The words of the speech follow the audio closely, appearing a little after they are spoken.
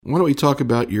Why don't we talk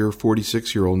about your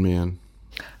 46-year-old man?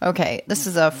 Okay, this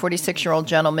is a 46-year-old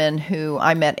gentleman who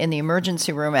I met in the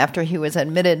emergency room after he was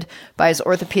admitted by his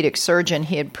orthopedic surgeon.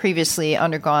 He had previously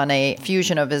undergone a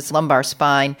fusion of his lumbar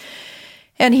spine,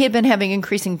 and he had been having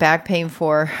increasing back pain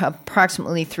for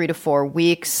approximately 3 to 4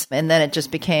 weeks, and then it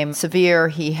just became severe.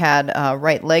 He had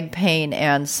right leg pain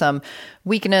and some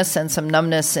weakness and some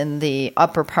numbness in the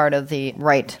upper part of the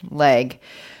right leg.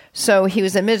 So he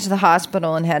was admitted to the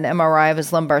hospital and had an MRI of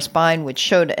his lumbar spine, which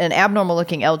showed an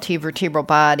abnormal-looking LT vertebral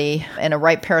body and a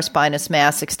right paraspinous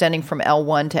mass extending from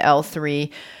L1 to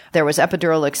L3. There was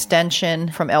epidural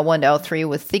extension from L1 to L3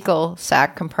 with thecal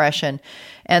sac compression,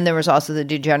 and there was also the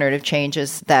degenerative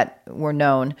changes that were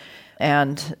known.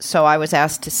 And so I was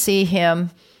asked to see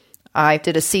him. I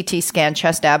did a CT scan,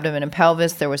 chest, abdomen, and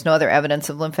pelvis. There was no other evidence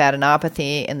of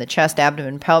lymphadenopathy in the chest,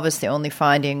 abdomen, and pelvis. The only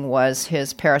finding was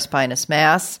his paraspinous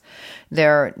mass.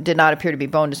 There did not appear to be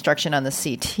bone destruction on the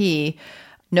CT.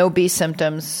 No B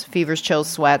symptoms, fevers, chills,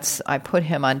 sweats. I put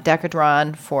him on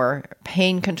Decadron for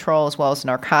pain control as well as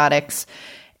narcotics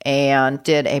and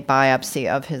did a biopsy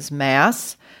of his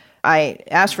mass. I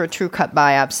asked for a true cut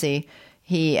biopsy.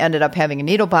 He ended up having a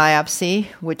needle biopsy,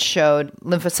 which showed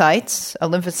lymphocytes, a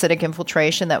lymphocytic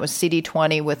infiltration that was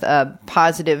CD20 with a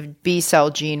positive B-cell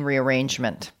gene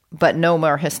rearrangement, but no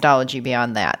more histology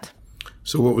beyond that.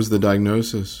 So what was the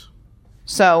diagnosis?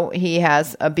 So he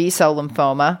has a B-cell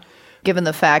lymphoma. Given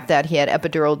the fact that he had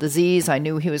epidural disease, I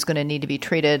knew he was going to need to be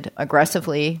treated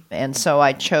aggressively, and so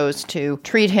I chose to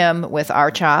treat him with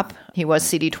R-CHOP. He was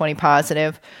CD20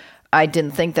 positive. I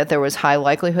didn't think that there was high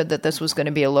likelihood that this was going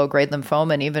to be a low-grade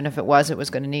lymphoma, and even if it was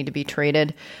going to need to be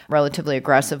treated relatively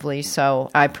aggressively. So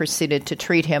I proceeded to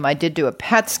treat him. I did do a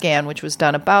PET scan, which was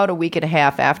done about a week and a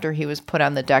half after he was put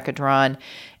on the Decadron,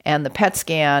 and the PET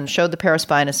scan showed the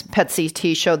paraspinous, PET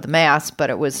CT showed the mass, but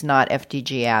it was not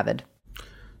FDG avid.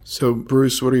 So,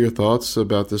 Bruce, what are your thoughts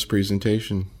about this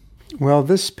presentation? Well,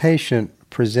 this patient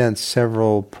presents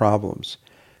several problems.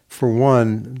 For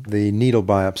one, the needle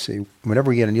biopsy. Whenever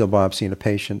we get a needle biopsy in a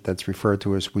patient that's referred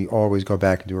to us, we always go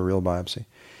back and do a real biopsy.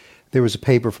 There was a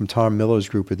paper from Tom Miller's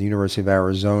group at the University of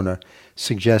Arizona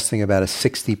suggesting about a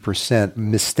 60%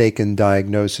 mistaken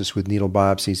diagnosis with needle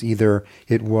biopsies. Either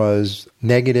it was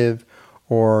negative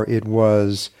or it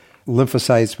was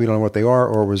lymphocytes, we don't know what they are,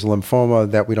 or it was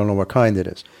lymphoma that we don't know what kind it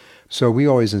is. So we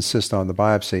always insist on the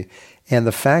biopsy. And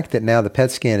the fact that now the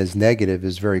PET scan is negative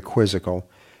is very quizzical,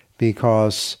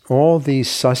 because all these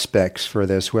suspects for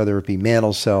this, whether it be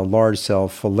mantle cell, large cell,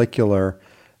 follicular,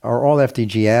 are all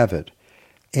FDG avid.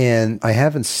 And I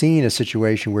haven't seen a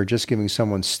situation where just giving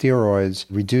someone steroids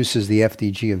reduces the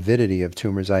FDG avidity of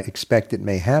tumors. I expect it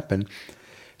may happen.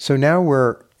 So now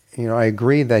I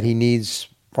agree that he needs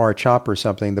R-CHOP or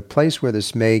something. The place where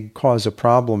this may cause a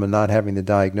problem in not having the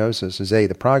diagnosis is A,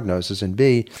 the prognosis, and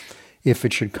B, if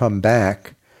it should come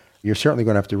back, you're certainly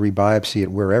going to have to rebiopsy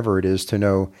it wherever it is to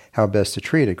know how best to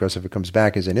treat it, because if it comes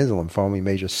back as an indolent lymphoma, you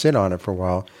may just sit on it for a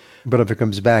while. But if it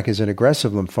comes back as an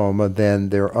aggressive lymphoma, then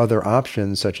there are other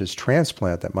options such as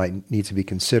transplant that might need to be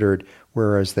considered,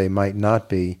 whereas they might not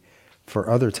be for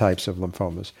other types of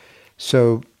lymphomas.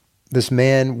 So this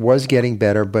man was getting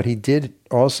better, but he did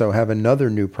also have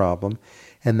another new problem,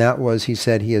 and that was he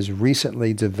said he has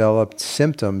recently developed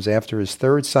symptoms after his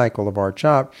third cycle of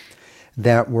R-CHOP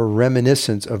that were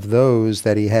reminiscent of those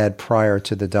that he had prior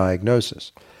to the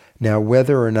diagnosis. Now,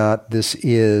 whether or not this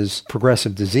is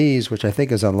progressive disease, which I think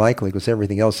is unlikely because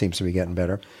everything else seems to be getting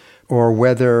better, or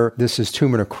whether this is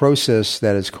tumor necrosis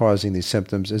that is causing these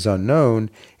symptoms is unknown,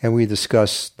 and we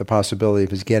discussed the possibility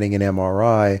of his getting an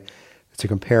MRI to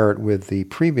compare it with the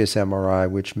previous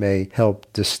MRI, which may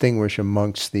help distinguish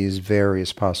amongst these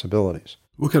various possibilities.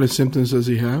 What kind of symptoms does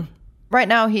he have? Right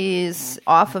now, he's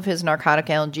off of his narcotic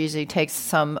analgesia. He takes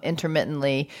some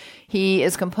intermittently. He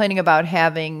is complaining about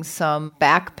having some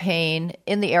back pain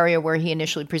in the area where he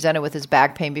initially presented with his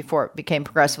back pain before it became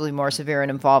progressively more severe and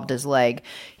involved his leg.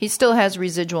 He still has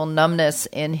residual numbness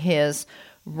in his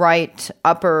right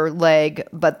upper leg,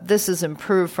 but this is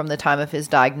improved from the time of his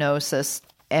diagnosis,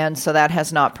 and so that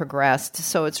has not progressed.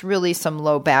 So it's really some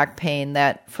low back pain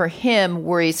that, for him,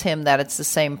 worries him that it's the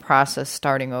same process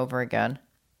starting over again.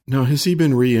 Now, has he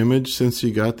been re-imaged since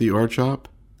he got the R-CHOP?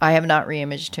 I have not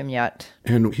re-imaged him yet.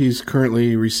 And he's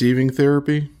currently receiving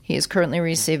therapy? He is currently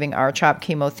receiving R-CHOP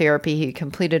chemotherapy. He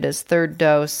completed his third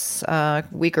dose a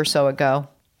week or so ago,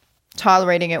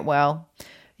 tolerating it well.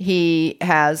 He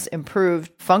has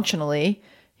improved functionally.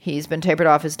 He's been tapered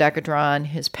off his Decadron.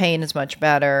 His pain is much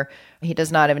better. He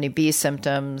does not have any B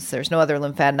symptoms. There's no other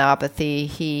lymphadenopathy.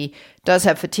 He does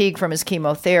have fatigue from his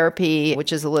chemotherapy,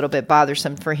 which is a little bit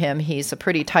bothersome for him. He's a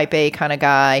pretty type A kind of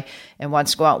guy and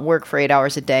wants to go out and work for 8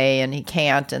 hours a day, and he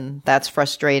can't, and that's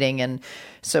frustrating. And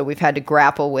so we've had to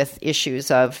grapple with issues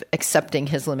of accepting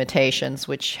his limitations,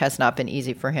 which has not been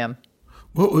easy for him.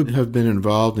 What would have been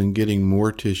involved in getting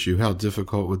more tissue? How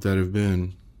difficult would that have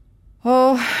been?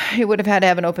 Oh, he would have had to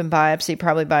have an open biopsy,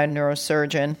 probably by a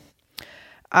neurosurgeon.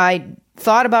 I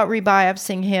thought about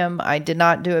rebiopsying him. I did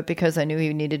not do it because I knew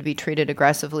he needed to be treated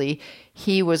aggressively.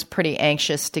 He was pretty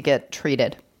anxious to get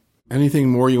treated. Anything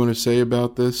more you want to say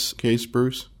about this case,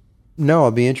 Bruce? No,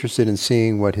 I'll be interested in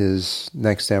seeing what his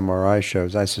next MRI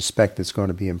shows. I suspect it's going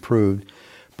to be improved,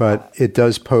 but it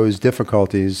does pose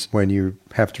difficulties when you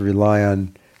have to rely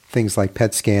on things like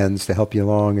PET scans to help you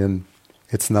along, and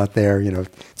it's not there.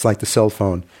 It's like the cell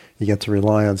phone. You get to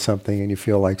rely on something and you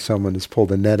feel like someone has pulled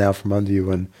a net out from under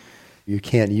you and you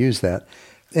can't use that.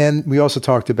 And we also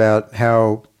talked about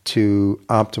how to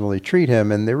optimally treat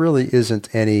him, and there really isn't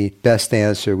any best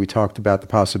answer. We talked about the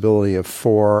possibility of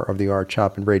 4 of the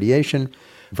R-CHOP and radiation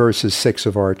versus 6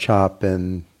 of R-CHOP,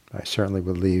 and I certainly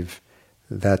would leave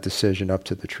that decision up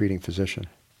to the treating physician.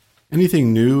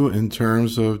 Anything new in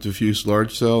terms of diffuse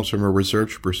large cells from a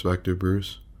research perspective,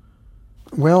 Bruce?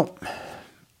 Well,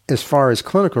 as far as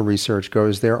clinical research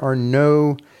goes, there are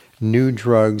no new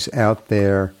drugs out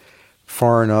there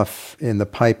far enough in the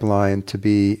pipeline to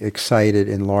be excited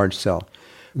in large cell.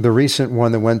 The recent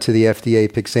one that went to the FDA,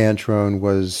 Pixantrone,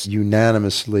 was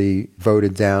unanimously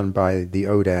voted down by the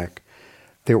ODAC.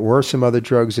 There were some other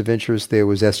drugs of interest. There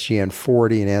was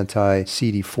SGN40, an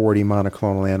anti-CD40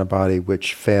 monoclonal antibody,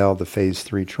 which failed the phase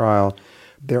 3 trial.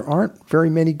 There aren't very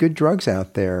many good drugs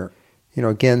out there.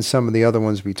 Again, some of the other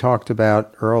ones we talked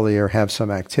about earlier have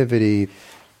some activity,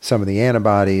 some of the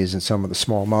antibodies and some of the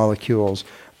small molecules.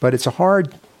 But it's a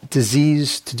hard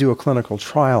disease to do a clinical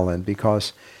trial in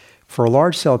because for a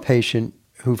large cell patient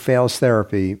who fails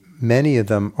therapy, many of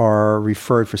them are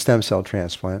referred for stem cell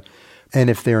transplant. And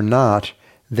if they're not,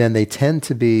 then they tend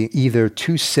to be either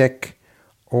too sick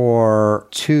or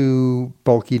too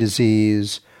bulky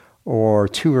disease or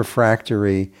too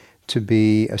refractory to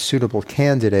be a suitable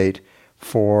candidate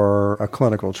for a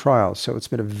clinical trial. So it's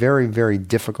been a very, very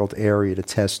difficult area to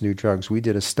test new drugs. We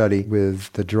did a study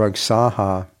with the drug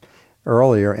Saha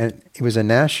earlier, and it was a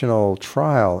national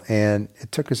trial, and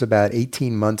it took us about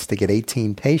 18 months to get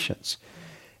 18 patients.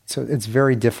 So it's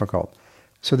very difficult.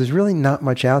 So there's really not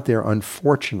much out there,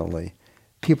 unfortunately.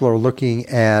 People are looking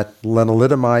at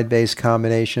lenalidomide-based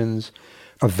combinations,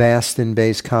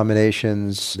 Avastin-based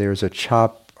combinations. There's a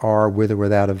CHOP-R with or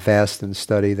without Avastin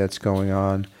study that's going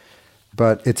on.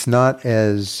 But it's not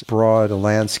as broad a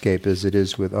landscape as it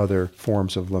is with other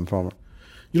forms of lymphoma.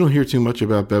 You don't hear too much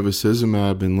about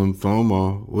bevacizumab in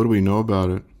lymphoma. What do we know about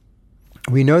it?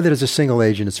 We know that as a single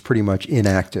agent, it's pretty much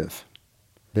inactive.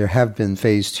 There have been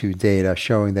phase 2 data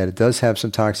showing that it does have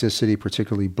some toxicity,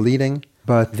 particularly bleeding,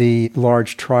 but the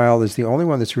large trial is the only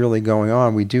one that's really going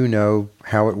on. We do know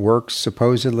how it works,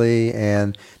 supposedly,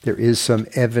 and there is some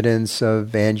evidence of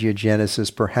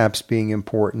angiogenesis perhaps being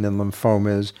important in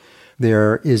lymphomas.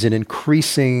 There is an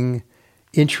increasing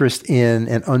interest in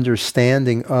and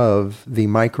understanding of the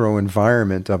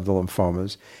microenvironment of the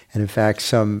lymphomas. And in fact,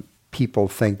 some people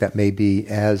think that may be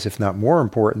as, if not more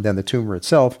important than the tumor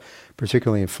itself,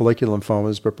 particularly in follicular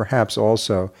lymphomas, but perhaps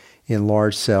also in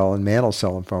large cell and mantle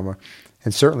cell lymphoma,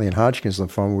 and certainly in Hodgkin's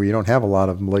lymphoma, where you don't have a lot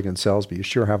of malignant cells, but you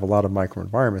sure have a lot of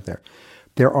microenvironment there.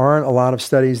 There aren't a lot of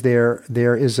studies there.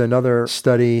 There is another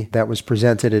study that was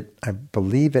presented at, I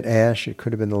believe, at ASH. It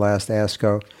could have been the last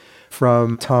ASCO,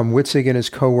 from Tom Witzig and his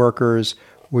co-workers,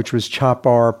 which was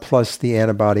CHOP-R plus the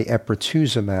antibody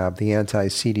eprotuzumab, the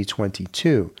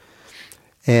anti-CD22.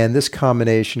 And this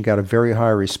combination got a very high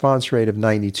response rate of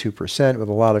 92% with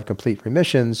a lot of complete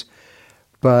remissions.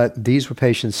 But these were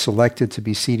patients selected to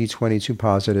be CD22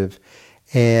 positive.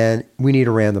 And we need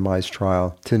a randomized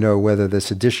trial to know whether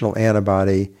this additional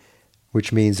antibody,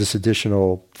 which means this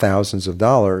additional thousands of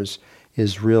dollars,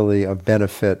 is really of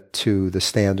benefit to the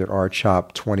standard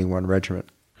R-CHOP 21 regimen.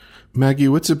 Maggie,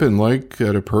 what's it been like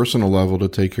at a personal level to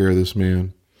take care of this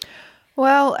man?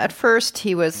 Well, at first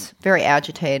he was very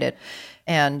agitated,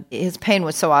 and his pain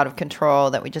was so out of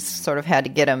control that we just sort of had to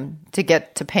get him to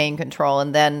get to pain control.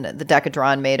 And then the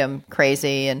Decadron made him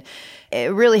crazy. And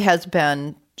it really has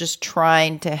been just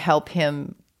trying to help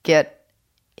him get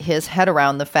his head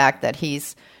around the fact that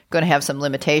he's going to have some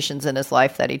limitations in his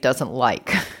life that he doesn't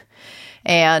like.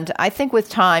 And I think with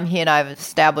time, he and I have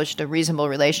established a reasonable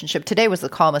relationship. Today was the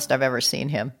calmest I've ever seen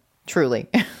him, truly.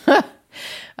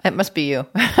 It must be you.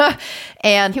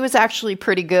 And he was actually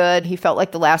pretty good. He felt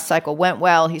like the last cycle went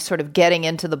well. He's sort of getting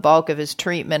into the bulk of his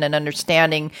treatment and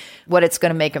understanding what it's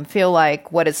going to make him feel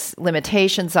like, what his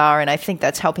limitations are. And I think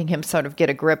that's helping him sort of get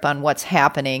a grip on what's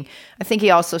happening. I think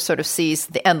he also sort of sees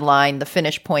the end line, the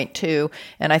finish point too.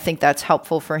 And I think that's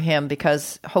helpful for him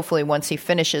because hopefully once he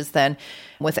finishes, then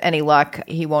with any luck,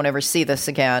 he won't ever see this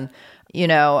again. You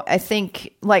know, I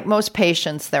think like most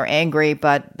patients, they're angry,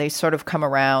 but they sort of come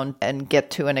around and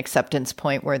get to an acceptance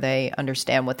point where they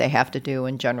understand what they have to do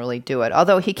and generally do it.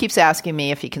 Although he keeps asking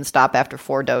me if he can stop after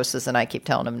 4 doses, and I keep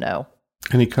telling him no.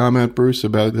 Any comment, Bruce,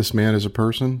 about this man as a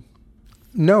person?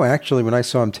 No, actually, when I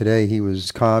saw him today, he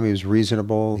was calm, he was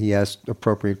reasonable, he asked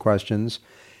appropriate questions.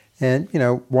 And, you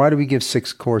know, why do we give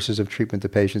 6 courses of treatment to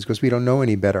patients? Because we don't know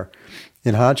any better.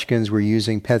 In Hodgkin's, we're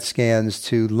using PET scans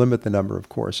to limit the number of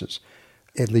courses,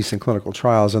 at least in clinical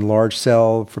trials. In large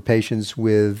cell, for patients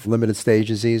with limited stage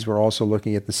disease, we're also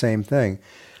looking at the same thing.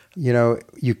 You know,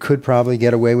 you could probably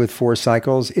get away with 4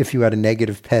 cycles if you had a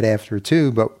negative PET after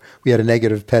 2, but we had a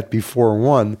negative PET before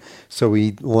 1, so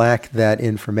we lack that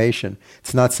information.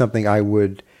 It's not something I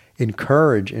would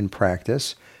encourage in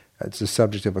practice. It's the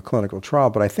subject of a clinical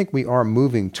trial, but I think we are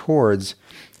moving towards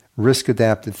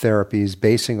risk-adapted therapies,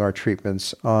 basing our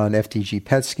treatments on FDG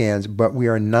PET scans, but we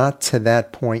are not to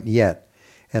that point yet.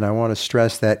 And I want to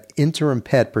stress that interim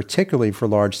PET, particularly for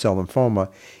large cell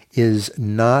lymphoma, is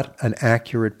not an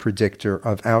accurate predictor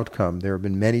of outcome. There have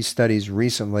been many studies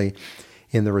recently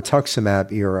in the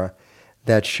rituximab era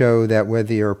that show that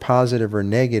whether you're positive or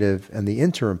negative, and the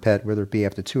interim PET, whether it be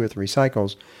after 2 or 3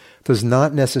 cycles, does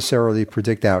not necessarily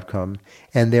predict outcome,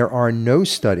 and there are no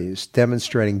studies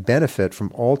demonstrating benefit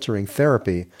from altering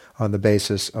therapy on the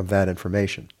basis of that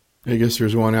information. I guess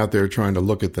there's one out there trying to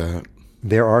look at that.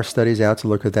 There are studies out to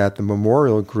look at that. The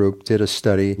Memorial Group did a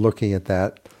study looking at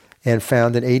that and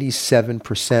found an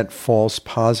 87% false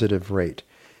positive rate.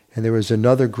 And there was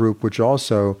another group which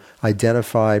also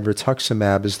identified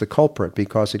rituximab as the culprit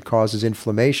because it causes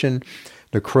inflammation,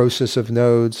 necrosis of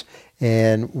nodes,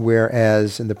 and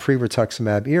whereas in the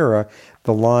pre-rituximab era,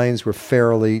 the lines were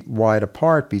fairly wide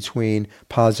apart between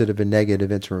positive and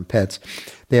negative interim PETs,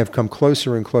 they have come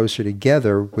closer and closer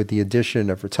together with the addition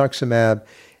of rituximab,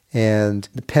 and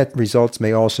the PET results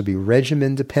may also be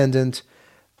regimen dependent.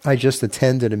 I just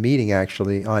attended a meeting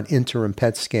actually on interim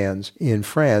PET scans in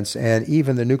France, and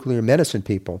even the nuclear medicine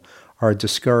people are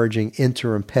discouraging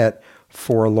interim PET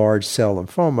for large cell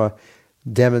lymphoma,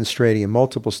 demonstrating in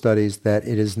multiple studies that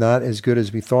it is not as good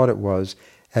as we thought it was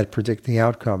at predicting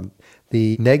outcome.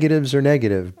 The negatives are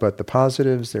negative, but the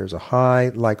positives, there's a high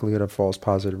likelihood of false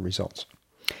positive results.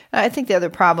 I think the other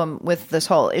problem with this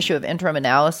whole issue of interim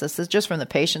analysis is just from the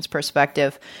patient's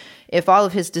perspective. If all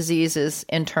of his disease is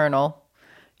internal,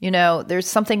 you know, there's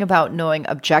something about knowing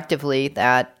objectively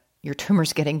that your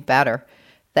tumor's getting better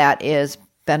that is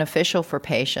beneficial for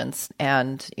patients.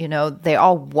 And, you know, they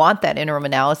all want that interim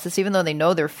analysis, even though they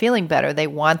know they're feeling better. They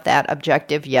want that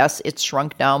objective, yes, it's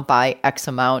shrunk down by X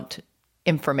amount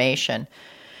information.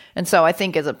 And so I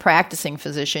think as a practicing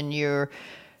physician, you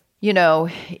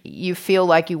feel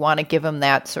like you want to give them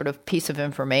that sort of piece of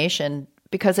information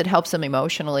because it helps them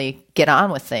emotionally get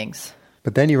on with things.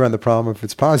 But then you run the problem if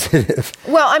it's positive.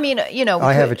 Well, I mean, you know.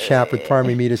 I have a chap with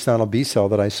primary mediastinal B cell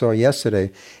that I saw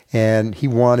yesterday, and he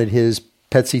wanted his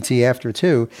PET-CT after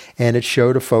 2, and it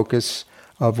showed a focus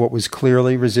of what was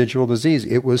clearly residual disease.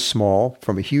 It was small,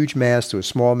 from a huge mass to a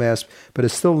small mass, but it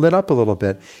still lit up a little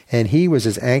bit. And he was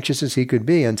as anxious as he could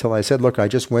be until I said, look, I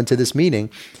just went to this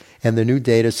meeting, and the new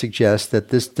data suggests that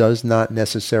this does not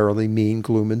necessarily mean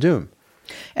gloom and doom.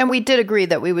 And we did agree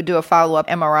that we would do a follow-up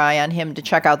MRI on him to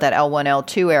check out that L1,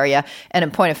 L2 area. And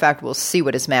in point of fact, we'll see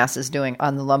what his mass is doing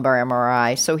on the lumbar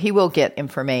MRI. So he will get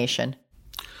information.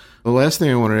 The last thing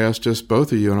I wanted to ask just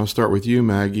both of you, and I'll start with you,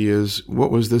 Maggie, is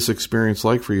what was this experience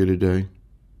like for you today?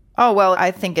 Oh, well,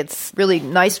 I think it's really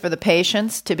nice for the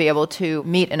patients to be able to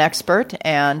meet an expert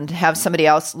and have somebody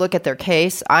else look at their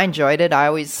case. I enjoyed it. I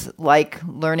always like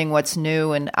learning what's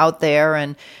new and out there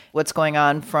and what's going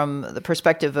on from the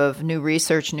perspective of new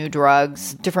research, new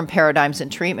drugs, different paradigms in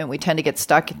treatment. We tend to get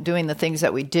stuck doing the things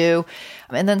that we do.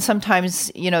 And then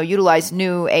sometimes, utilize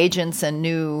new agents and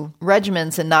new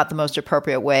regimens in not the most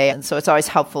appropriate way. And so it's always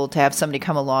helpful to have somebody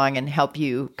come along and help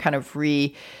you kind of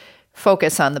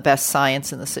focus on the best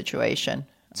science in the situation.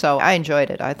 So I enjoyed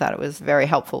it. I thought it was very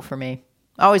helpful for me.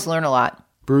 I always learn a lot.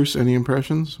 Bruce, any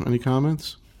impressions? Any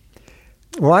comments?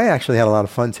 Well, I actually had a lot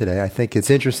of fun today. I think it's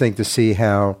interesting to see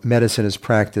how medicine is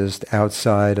practiced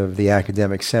outside of the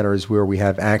academic centers where we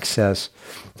have access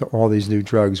to all these new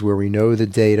drugs, where we know the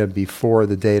data before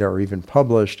the data are even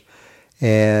published.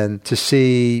 and to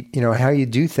see, how you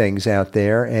do things out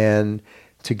there and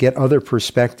to get other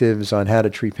perspectives on how to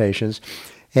treat patients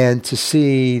and to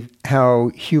see how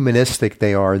humanistic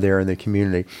they are there in the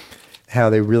community, how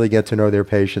they really get to know their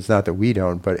patients. Not that we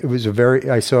don't, but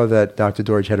I saw that Dr.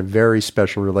 Deutsch had a very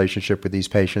special relationship with these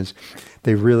patients.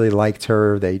 They really liked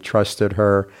her. They trusted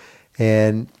her.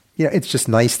 And, it's just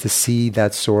nice to see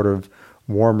that sort of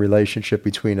warm relationship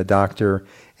between a doctor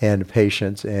and a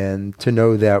patient, and to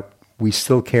know that we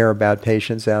still care about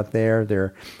patients out there.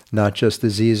 They're not just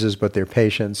diseases, but they're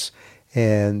patients.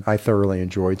 And I thoroughly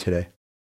enjoyed today.